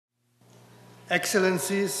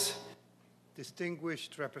Excellencies,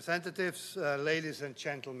 distinguished representatives, ladies and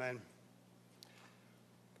gentlemen.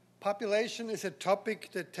 Population is a topic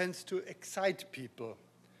that tends to excite people.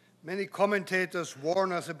 Many commentators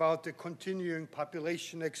warn us about the continuing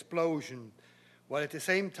population explosion, while at the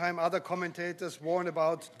same time other commentators warn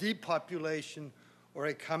about depopulation or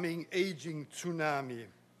a coming aging tsunami.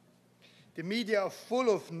 The media are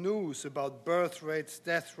full of news about birth rates,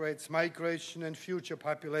 death rates, migration, and future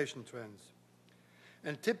population trends.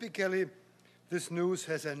 And typically, this news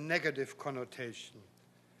has a negative connotation.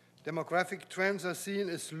 Demographic trends are seen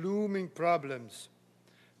as looming problems,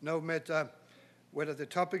 no matter whether the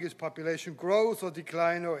topic is population growth or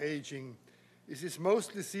decline or aging. It is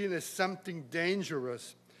mostly seen as something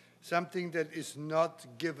dangerous, something that is not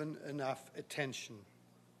given enough attention.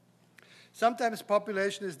 Sometimes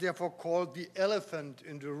population is therefore called the elephant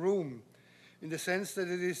in the room, in the sense that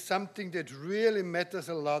it is something that really matters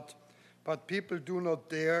a lot, but people do not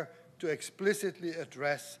dare to explicitly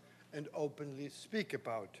address and openly speak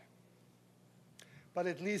about. But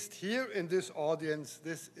at least here in this audience,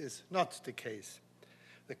 this is not the case.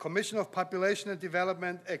 The Commission of Population and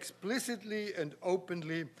Development explicitly and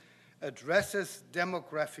openly addresses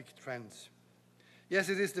demographic trends. Yes,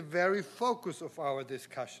 it is the very focus of our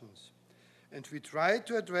discussions, and we try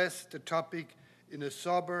to address the topic in a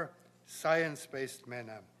sober, science-based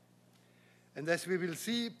manner. And as we will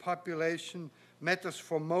see, population matters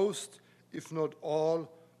for most, if not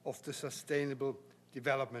all, of the Sustainable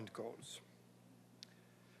Development Goals.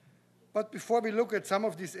 But before we look at some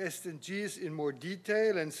of these SDGs in more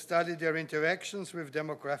detail and study their interactions with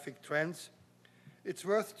demographic trends, it's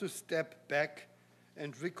worth to step back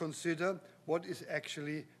and reconsider what is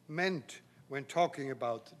actually meant when talking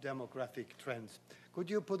about demographic trends. Could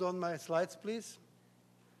you put on my slides, please?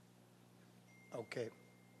 Okay.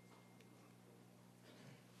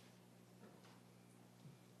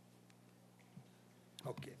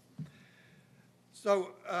 Okay.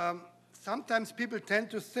 So sometimes people tend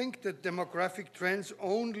to think that demographic trends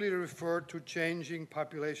only refer to changing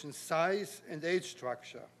population size and age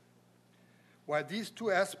structure. While these two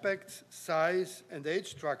aspects, size and age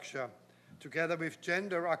structure, together with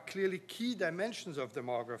gender, are clearly key dimensions of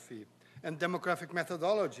demography and demographic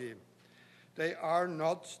methodology, they are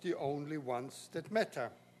not the only ones that matter.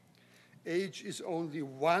 Age is only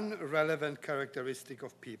one relevant characteristic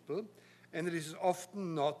of people, and it is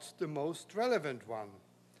often not the most relevant one.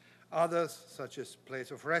 Others, such as place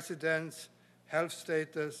of residence, health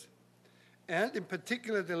status, and in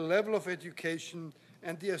particular the level of education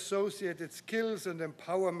and the associated skills and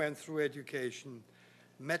empowerment through education,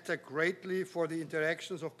 matter greatly for the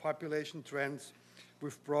interactions of population trends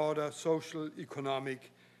with broader social, economic,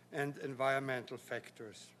 and environmental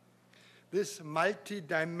factors. This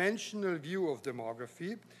multi-dimensional view of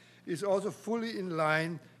demography is also fully in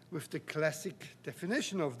line with the classic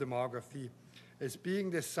definition of demography as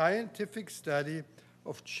being the scientific study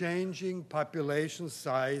of changing population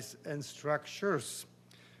size and structures,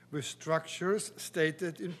 with structures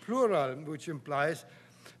stated in plural, which implies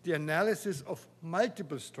the analysis of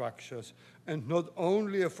multiple structures and not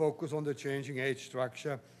only a focus on the changing age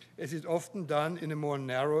structure, as is often done in a more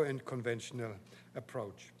narrow and conventional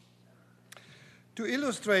approach. To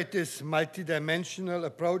illustrate this multidimensional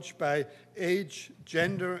approach by age,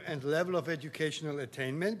 gender, and level of educational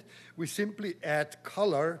attainment, we simply add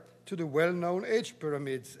color to the well-known age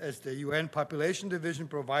pyramids, as the UN Population Division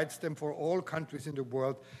provides them for all countries in the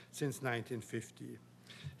world since 1950.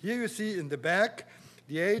 Here you see in the back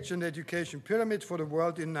the age and education pyramid for the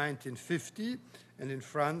world in 1950, and in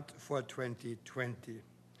front for 2020.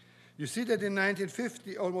 You see that in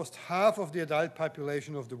 1950, almost half of the adult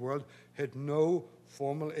population of the world had no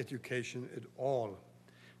formal education at all.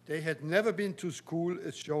 They had never been to school,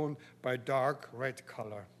 as shown by dark red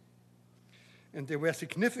color. And there were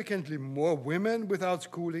significantly more women without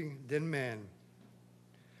schooling than men.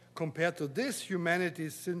 Compared to this, humanity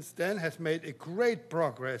since then has made a great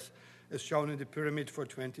progress, as shown in the pyramid for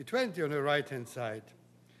 2020 on the right-hand side.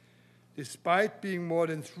 Despite being more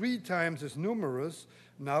than 3 times as numerous,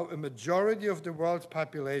 now a majority of the world's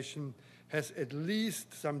population has at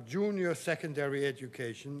least some junior secondary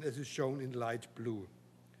education, as is shown in light blue.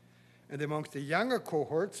 And amongst the younger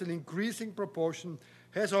cohorts, an increasing proportion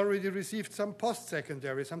has already received some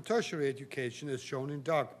post-secondary, some tertiary education, as shown in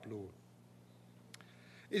dark blue.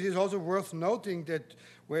 It is also worth noting that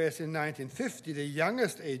whereas in 1950 the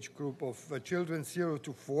youngest age group of children 0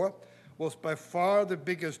 to 4 was by far the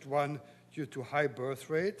biggest one due to high birth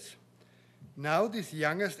rates, now this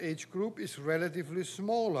youngest age group is relatively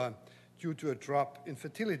smaller due to a drop in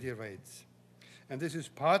fertility rates. And this is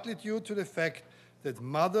partly due to the fact that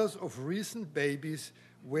mothers of recent babies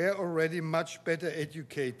were already much better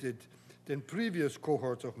educated than previous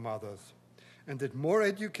cohorts of mothers, and that more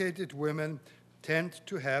educated women tend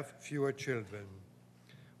to have fewer children.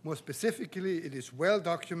 More specifically, it is well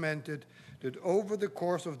documented that over the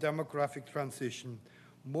course of demographic transition,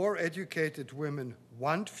 more educated women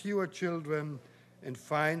want fewer children and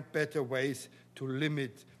find better ways to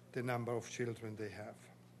limit the number of children they have.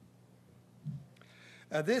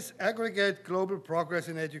 This aggregate global progress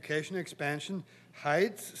in education expansion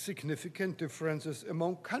hides significant differences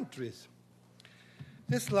among countries.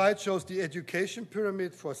 This slide shows the education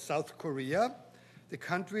pyramid for South Korea, the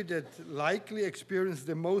country that likely experienced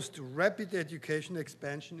the most rapid education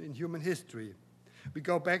expansion in human history. We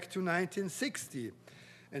go back to 1960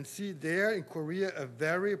 and see there in Korea a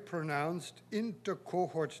very pronounced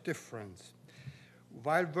inter-cohort difference.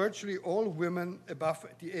 While virtually all women above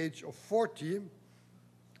the age of 40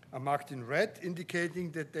 are marked in red,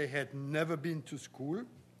 indicating that they had never been to school,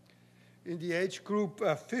 in the age group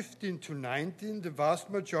 15 to 19, the vast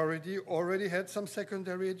majority already had some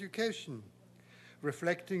secondary education,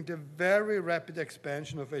 reflecting the very rapid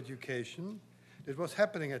expansion of education that was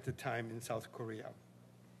happening at the time in South Korea.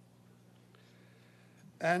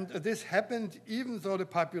 And this happened even though the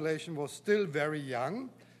population was still very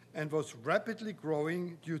young and was rapidly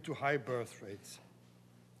growing due to high birth rates.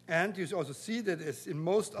 And you also see that, as in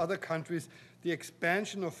most other countries, the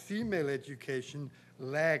expansion of female education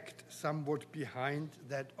lagged somewhat behind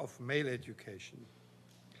that of male education.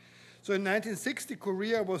 So in 1960,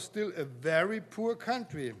 Korea was still a very poor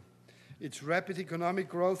country. Its rapid economic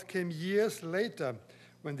growth came years later,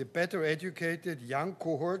 when the better educated young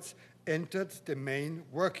cohorts entered the main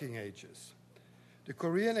working ages. The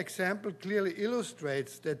Korean example clearly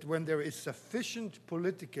illustrates that when there is sufficient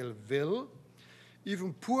political will,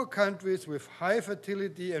 even poor countries with high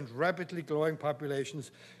fertility and rapidly growing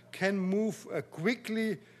populations can move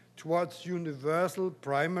quickly towards universal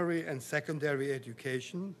primary and secondary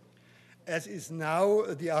education, as is now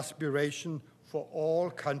the aspiration for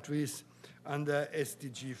all countries under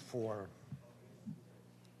SDG 4.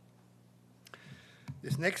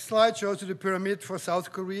 This next slide shows you the pyramid for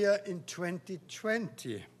South Korea in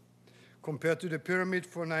 2020. Compared to the pyramid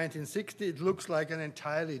for 1960, it looks like an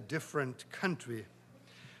entirely different country.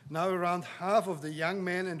 Now around half of the young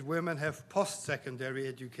men and women have post-secondary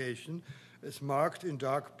education, as marked in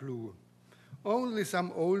dark blue. Only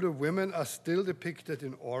some older women are still depicted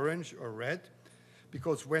in orange or red,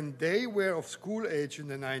 because when they were of school age in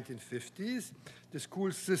the 1950s, the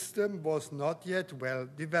school system was not yet well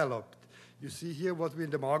developed. You see here what we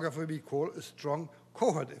in demography call a strong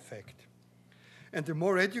cohort effect. And the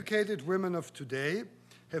more educated women of today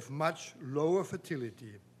have much lower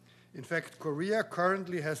fertility. In fact, Korea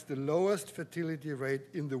currently has the lowest fertility rate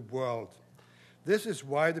in the world. This is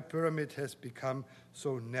why the pyramid has become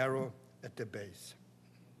so narrow at the base.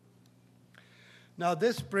 Now,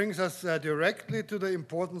 this brings us directly to the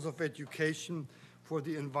importance of education for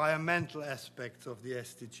the environmental aspects of the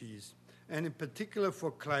SDGs, and in particular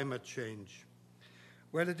for climate change,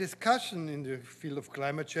 where the discussion in the field of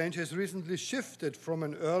climate change has recently shifted from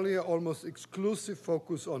an earlier almost exclusive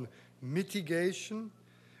focus on mitigation,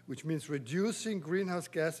 which means reducing greenhouse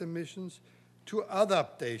gas emissions, to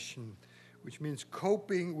adaptation, which means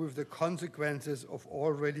coping with the consequences of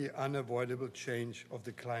already unavoidable change of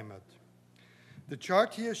the climate. The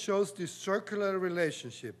chart here shows the circular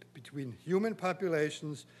relationship between human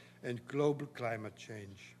populations and global climate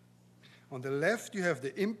change. On the left, you have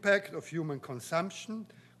the impact of human consumption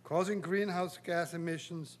causing greenhouse gas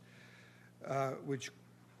emissions, which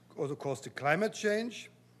also cause the climate change.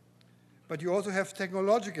 But you also have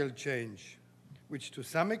technological change, which to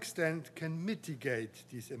some extent can mitigate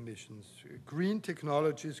these emissions. Green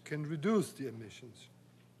technologies can reduce the emissions.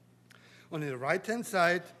 On the right-hand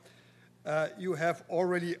side, you have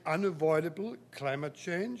already unavoidable climate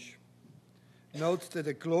change. Note that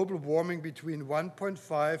a global warming between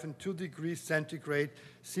 1.5 and 2 degrees centigrade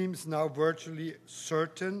seems now virtually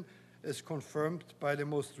certain, as confirmed by the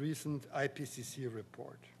most recent IPCC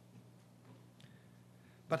report.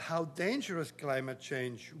 But how dangerous climate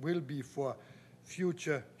change will be for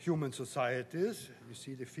future human societies, you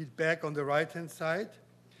see the feedback on the right-hand side,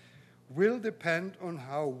 will depend on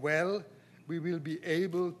how well we will be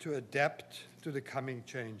able to adapt to the coming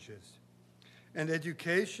changes. And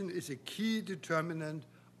education is a key determinant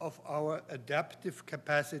of our adaptive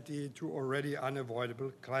capacity to already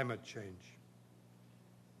unavoidable climate change.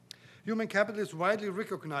 Human capital is widely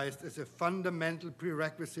recognized as a fundamental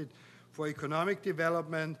prerequisite for economic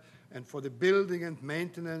development and for the building and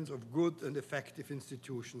maintenance of good and effective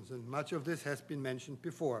institutions, and much of this has been mentioned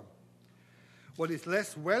before. What is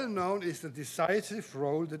less well known is the decisive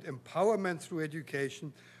role that empowerment through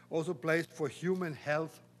education also plays for human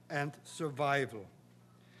health and survival,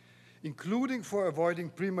 including for avoiding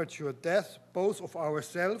premature death, both of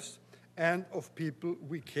ourselves and of people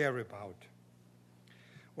we care about.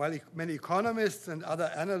 While many economists and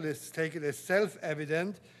other analysts take it as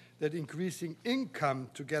self-evident that increasing income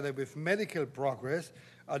together with medical progress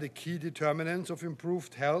are the key determinants of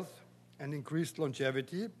improved health and increased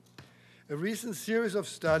longevity, a recent series of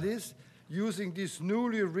studies using these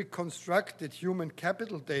newly reconstructed human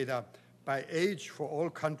capital data by age for all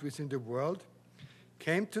countries in the world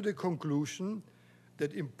came to the conclusion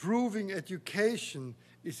that improving education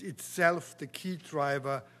is itself the key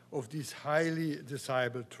driver of these highly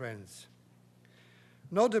desirable trends.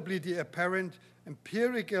 Notably, the apparent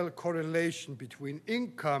empirical correlation between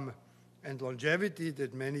income and longevity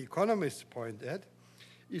that many economists point at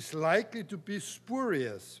is likely to be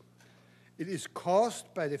spurious. It is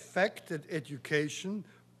caused by the fact that education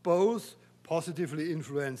both positively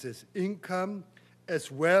influences income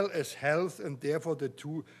as well as health, and therefore the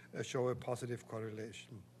two show a positive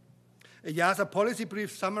correlation. A IIASA policy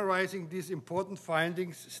brief summarizing these important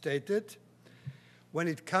findings stated, when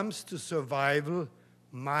it comes to survival,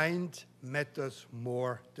 mind matters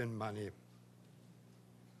more than money.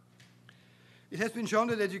 It has been shown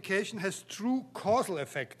that education has true causal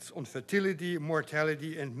effects on fertility,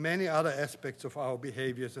 mortality, and many other aspects of our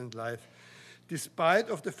behaviors and life, despite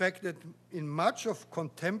of the fact that in much of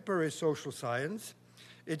contemporary social science,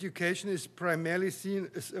 education is primarily seen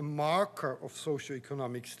as a marker of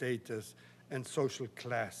socioeconomic status and social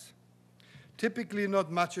class. Typically,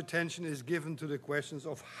 not much attention is given to the questions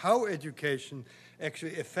of how education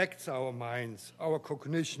actually affects our minds, our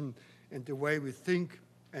cognition, and the way we think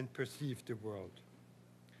and perceive the world.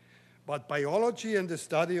 But biology and the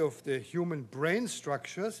study of the human brain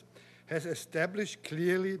structures has established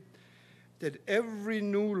clearly that every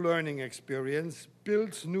new learning experience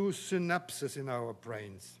builds new synapses in our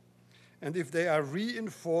brains. And if they are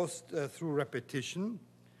reinforced through repetition,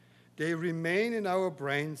 they remain in our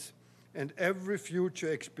brains, and every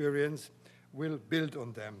future experience will build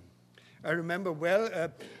on them. I remember well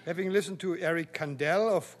having listened to Eric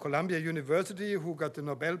Kandel of Columbia University, who got the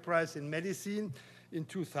Nobel Prize in Medicine in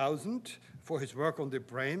 2000 for his work on the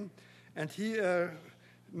brain. And he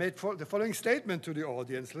made the following statement to the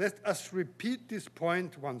audience: let us repeat this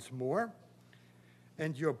point once more,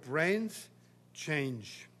 and your brains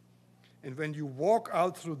change. And when you walk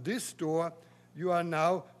out through this door, you are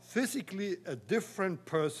now physically a different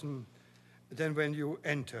person than when you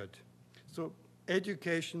entered. So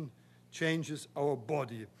education changes our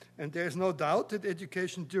body. And there's no doubt that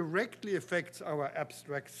education directly affects our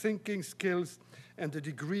abstract thinking skills and the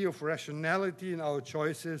degree of rationality in our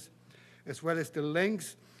choices, as well as the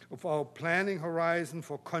length of our planning horizon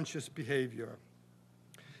for conscious behavior.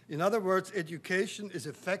 In other words, education is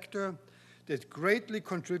a factor that greatly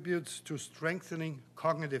contributes to strengthening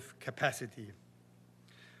cognitive capacity.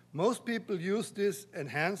 Most people use this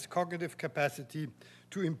enhanced cognitive capacity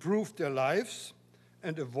to improve their lives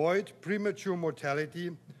and avoid premature mortality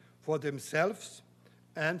for themselves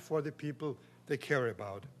and for the people they care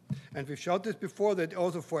about. And we've showed this before, that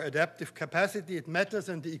also for adaptive capacity it matters,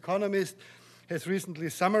 and The Economist has recently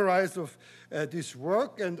summarized of this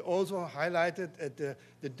work and also highlighted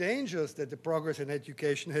the dangers that the progress in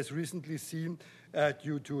education has recently seen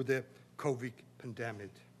due to the COVID pandemic.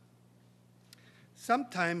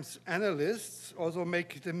 Sometimes analysts also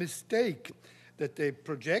make the mistake that they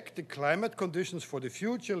project the climate conditions for the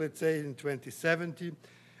future, let's say in 2070,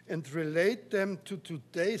 and relate them to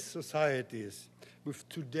today's societies with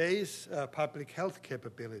today's public health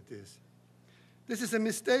capabilities. This is a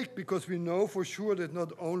mistake because we know for sure that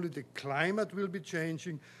not only the climate will be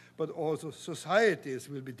changing, but also societies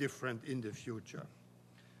will be different in the future.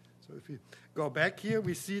 So if we go back here,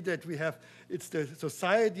 we see that it's the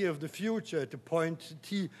society of the future at the point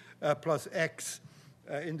t plus x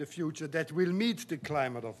in the future that will meet the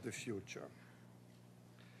climate of the future.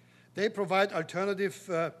 They provide alternative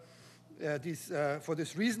for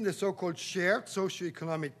this reason. The so-called shared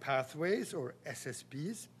socioeconomic pathways, or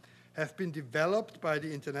SSPs, have been developed by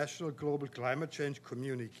the international global climate change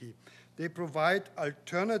community. They provide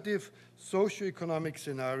alternative socioeconomic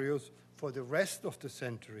scenarios for the rest of the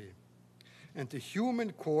century. And the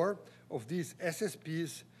human core of these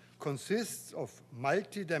SSPs consists of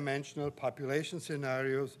multidimensional population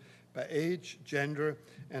scenarios by age, gender,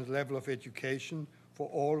 and level of education for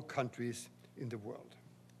all countries in the world.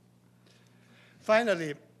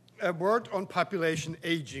 Finally, a word on population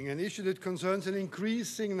aging, an issue that concerns an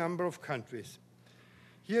increasing number of countries.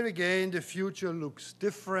 Here again, the future looks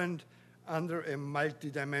different under a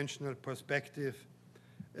multidimensional perspective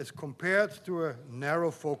as compared to a narrow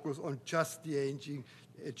focus on just the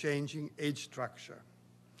changing age structure.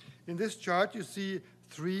 In this chart, you see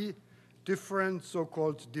three different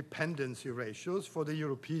so-called dependency ratios for the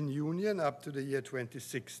European Union up to the year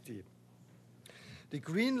 2060. The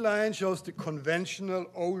green line shows the conventional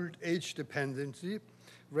old age dependency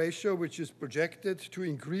ratio, which is projected to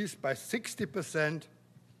increase by 60%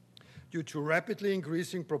 due to rapidly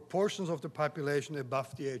increasing proportions of the population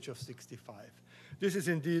above the age of 65. This is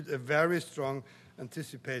indeed a very strong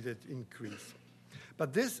anticipated increase.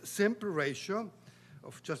 But this simple ratio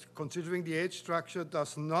of just considering the age structure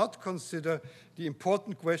does not consider the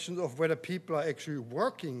important questions of whether people are actually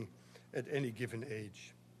working at any given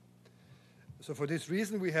age. So for this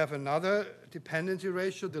reason, we have another dependency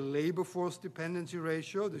ratio, the labor force dependency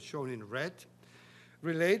ratio, that's shown in red,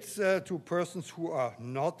 relates to persons who are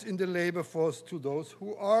not in the labor force to those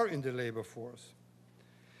who are in the labor force.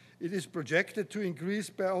 It is projected to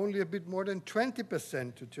increase by only a bit more than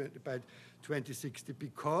 20% by 2060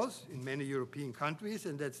 because in many European countries,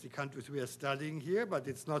 and that's the countries we are studying here, but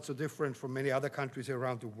it's not so different from many other countries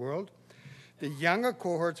around the world, the younger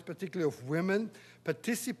cohorts, particularly of women,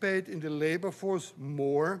 participate in the labor force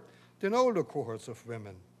more than older cohorts of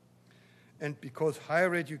women. And because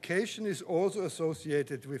higher education is also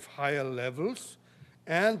associated with higher levels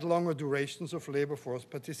and longer durations of labor force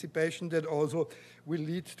participation, that also will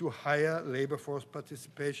lead to higher labor force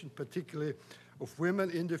participation, particularly of women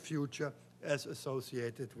in the future, as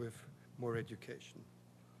associated with more education.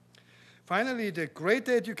 Finally, the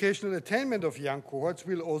greater educational attainment of young cohorts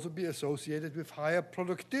will also be associated with higher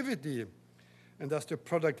productivity. And thus the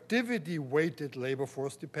productivity-weighted labor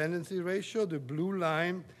force dependency ratio, the blue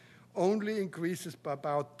line, only increases by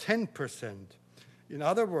about 10%. In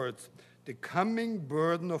other words, the coming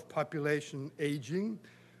burden of population aging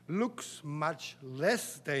looks much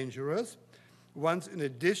less dangerous once, in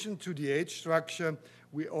addition to the age structure,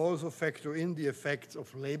 we also factor in the effects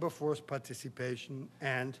of labor force participation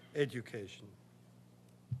and education.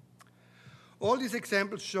 All these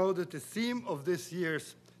examples show that the theme of this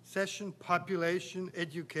year's session, population,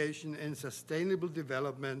 education, and sustainable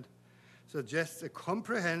development, suggests a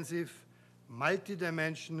comprehensive,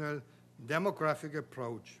 multidimensional demographic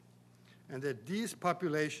approach, and that these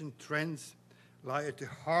population trends lie at the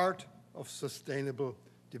heart of sustainable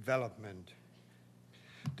development.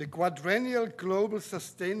 The Quadrennial Global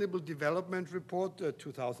Sustainable Development Report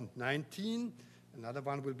 2019, another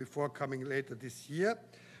one will be forthcoming later this year,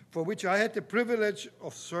 for which I had the privilege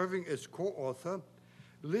of serving as co-author,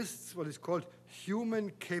 lists what is called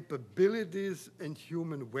human capabilities and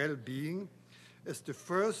human well-being as the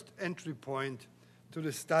first entry point to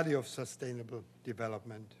the study of sustainable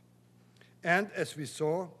development. And as we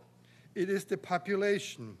saw, it is the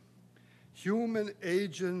population, human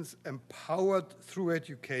agents empowered through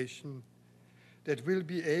education, that will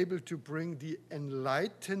be able to bring the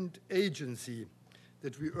enlightened agency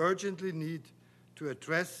that we urgently need to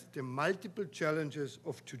address the multiple challenges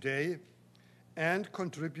of today and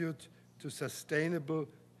contribute to sustainable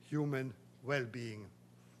human well-being.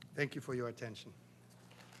 Thank you for your attention.